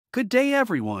Good day,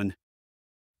 everyone.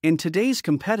 In today's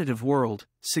competitive world,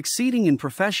 succeeding in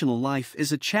professional life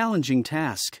is a challenging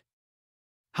task.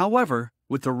 However,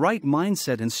 with the right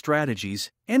mindset and strategies,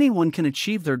 anyone can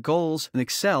achieve their goals and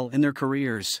excel in their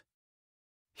careers.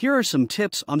 Here are some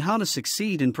tips on how to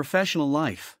succeed in professional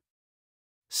life.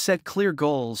 Set clear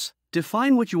goals.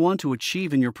 Define what you want to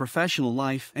achieve in your professional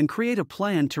life and create a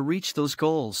plan to reach those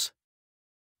goals.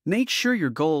 Make sure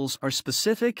your goals are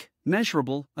specific,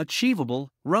 measurable, achievable,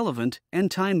 relevant,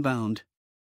 and time-bound.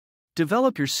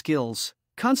 Develop your skills.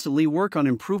 Constantly work on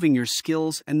improving your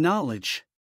skills and knowledge.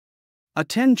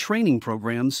 Attend training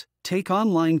programs, take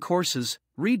online courses,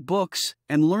 read books,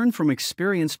 and learn from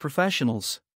experienced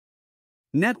professionals.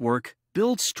 Network.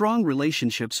 Build strong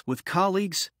relationships with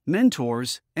colleagues,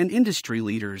 mentors, and industry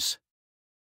leaders.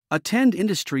 Attend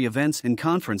industry events and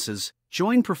conferences,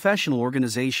 join professional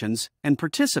organizations, and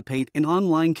participate in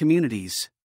online communities.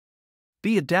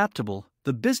 Be adaptable.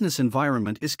 The business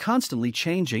environment is constantly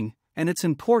changing, and it's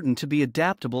important to be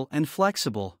adaptable and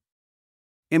flexible.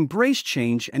 Embrace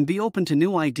change and be open to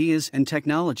new ideas and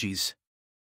technologies.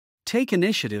 Take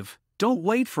initiative. Don't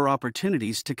wait for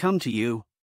opportunities to come to you.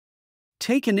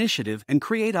 Take initiative and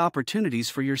create opportunities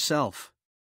for yourself.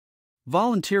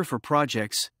 Volunteer for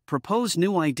projects, propose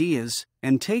new ideas,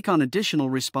 and take on additional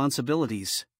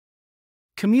responsibilities.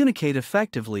 Communicate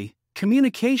effectively.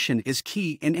 Communication is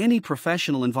key in any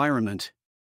professional environment.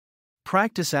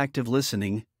 Practice active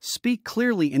listening, speak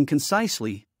clearly and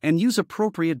concisely, and use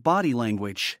appropriate body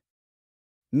language.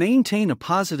 Maintain a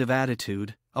positive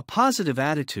attitude. A positive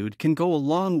attitude can go a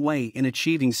long way in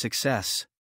achieving success.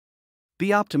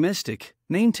 Be optimistic,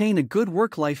 maintain a good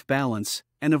work-life balance,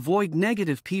 and avoid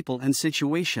negative people and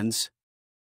situations.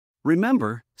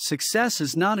 Remember, success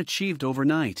is not achieved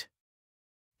overnight.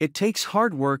 It takes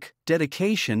hard work,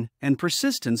 dedication, and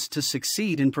persistence to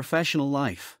succeed in professional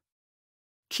life.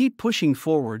 Keep pushing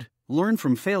forward, learn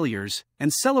from failures,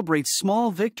 and celebrate small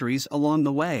victories along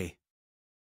the way.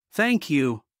 Thank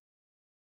you.